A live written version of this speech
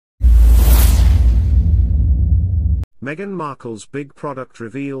Meghan Markle's big product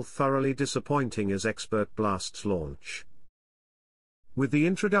reveal thoroughly disappointing as expert blasts launch. With the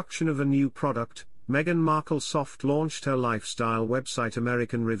introduction of a new product, Meghan Markle soft launched her lifestyle website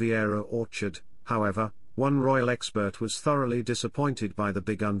American Riviera Orchard. However, one royal expert was thoroughly disappointed by the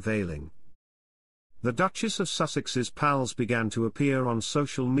big unveiling. The Duchess of Sussex's pals began to appear on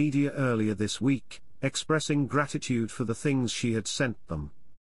social media earlier this week, expressing gratitude for the things she had sent them.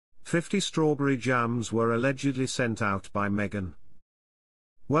 50 strawberry jams were allegedly sent out by Meghan.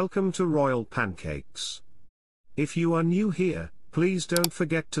 Welcome to Royal Pancakes. If you are new here, please don't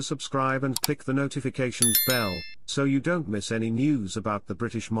forget to subscribe and click the notifications bell, so you don't miss any news about the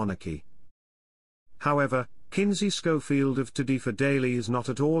British monarchy. However, Kinsey Schofield of Today for Daily is not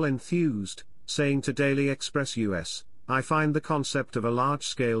at all enthused, saying to Daily Express US, "I find the concept of a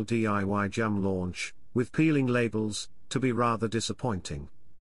large-scale DIY jam launch, with peeling labels, to be rather disappointing.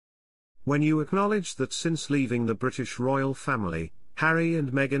 When you acknowledge that since leaving the British royal family, Harry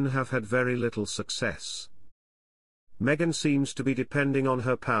and Meghan have had very little success. Meghan seems to be depending on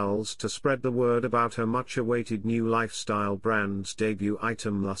her pals to spread the word about her much-awaited new lifestyle brand's debut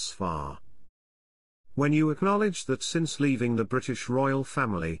item thus far. When you acknowledge that since leaving the British royal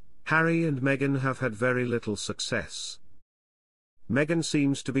family, Harry and Meghan have had very little success. Meghan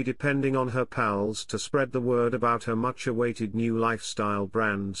seems to be depending on her pals to spread the word about her much-awaited new lifestyle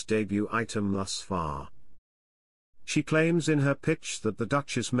brand's debut item thus far. She claims in her pitch that the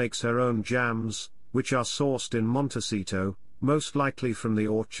Duchess makes her own jams, which are sourced in Montecito, most likely from the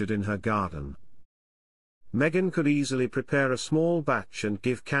orchard in her garden. Meghan could easily prepare a small batch and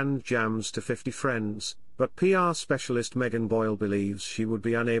give canned jams to 50 friends, but PR specialist Megan Boyle believes she would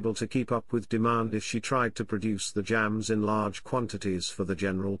be unable to keep up with demand if she tried to produce the jams in large quantities for the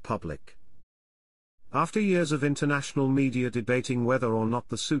general public. After years of international media debating whether or not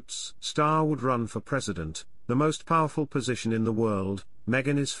the Suits star would run for president, the most powerful position in the world,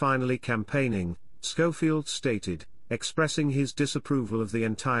 Meghan is finally campaigning, Schofield stated, expressing his disapproval of the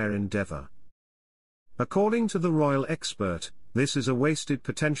entire endeavor. According to the royal expert, this is a wasted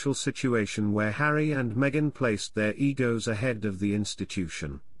potential situation where Harry and Meghan placed their egos ahead of the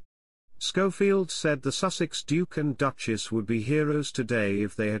institution. Schofield said the Sussex Duke and Duchess would be heroes today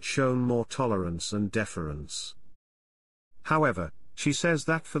if they had shown more tolerance and deference. However, she says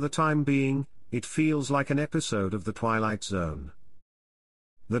that for the time being, it feels like an episode of The Twilight Zone.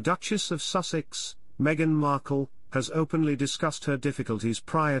 The Duchess of Sussex, Meghan Markle, has openly discussed her difficulties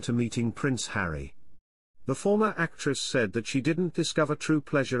prior to meeting Prince Harry. The former actress said that she didn't discover true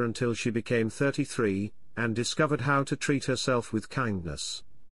pleasure until she became 33, and discovered how to treat herself with kindness.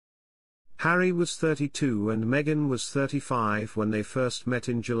 Harry was 32 and Meghan was 35 when they first met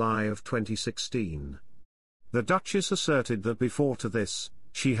in July of 2016. The Duchess asserted that before to this,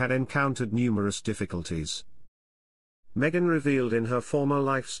 she had encountered numerous difficulties. Meghan revealed in her former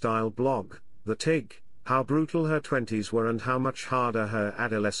lifestyle blog, The Tig, how brutal her 20s were and how much harder her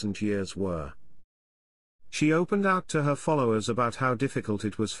adolescent years were. She opened out to her followers about how difficult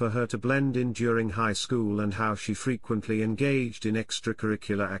it was for her to blend in during high school and how she frequently engaged in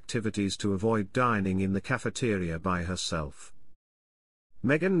extracurricular activities to avoid dining in the cafeteria by herself.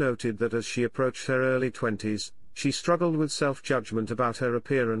 Meghan noted that as she approached her early 20s, she struggled with self-judgment about her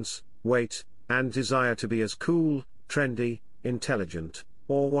appearance, weight, and desire to be as cool, trendy, intelligent,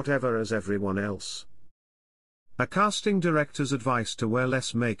 or whatever as everyone else. A casting director's advice to wear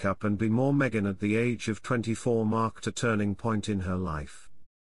less makeup and be more Meghan at the age of 24 marked a turning point in her life.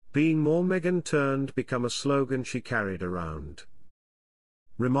 Being more Meghan turned become a slogan she carried around.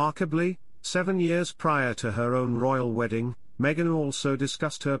 Remarkably, 7 years prior to her own royal wedding, Meghan also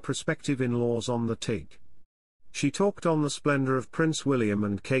discussed her prospective in-laws on The Tig. She talked on the splendor of Prince William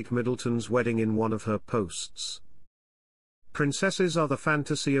and Kate Middleton's wedding in one of her posts. Princesses are the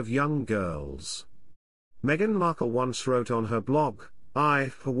fantasy of young girls. Meghan Markle once wrote on her blog, "I,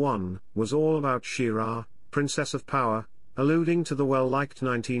 for one, was all about Shira, Princess of Power," alluding to the well-liked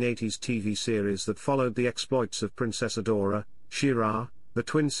 1980s TV series that followed the exploits of Princess Adora, Shira, the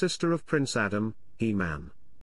twin sister of Prince Adam, He-Man.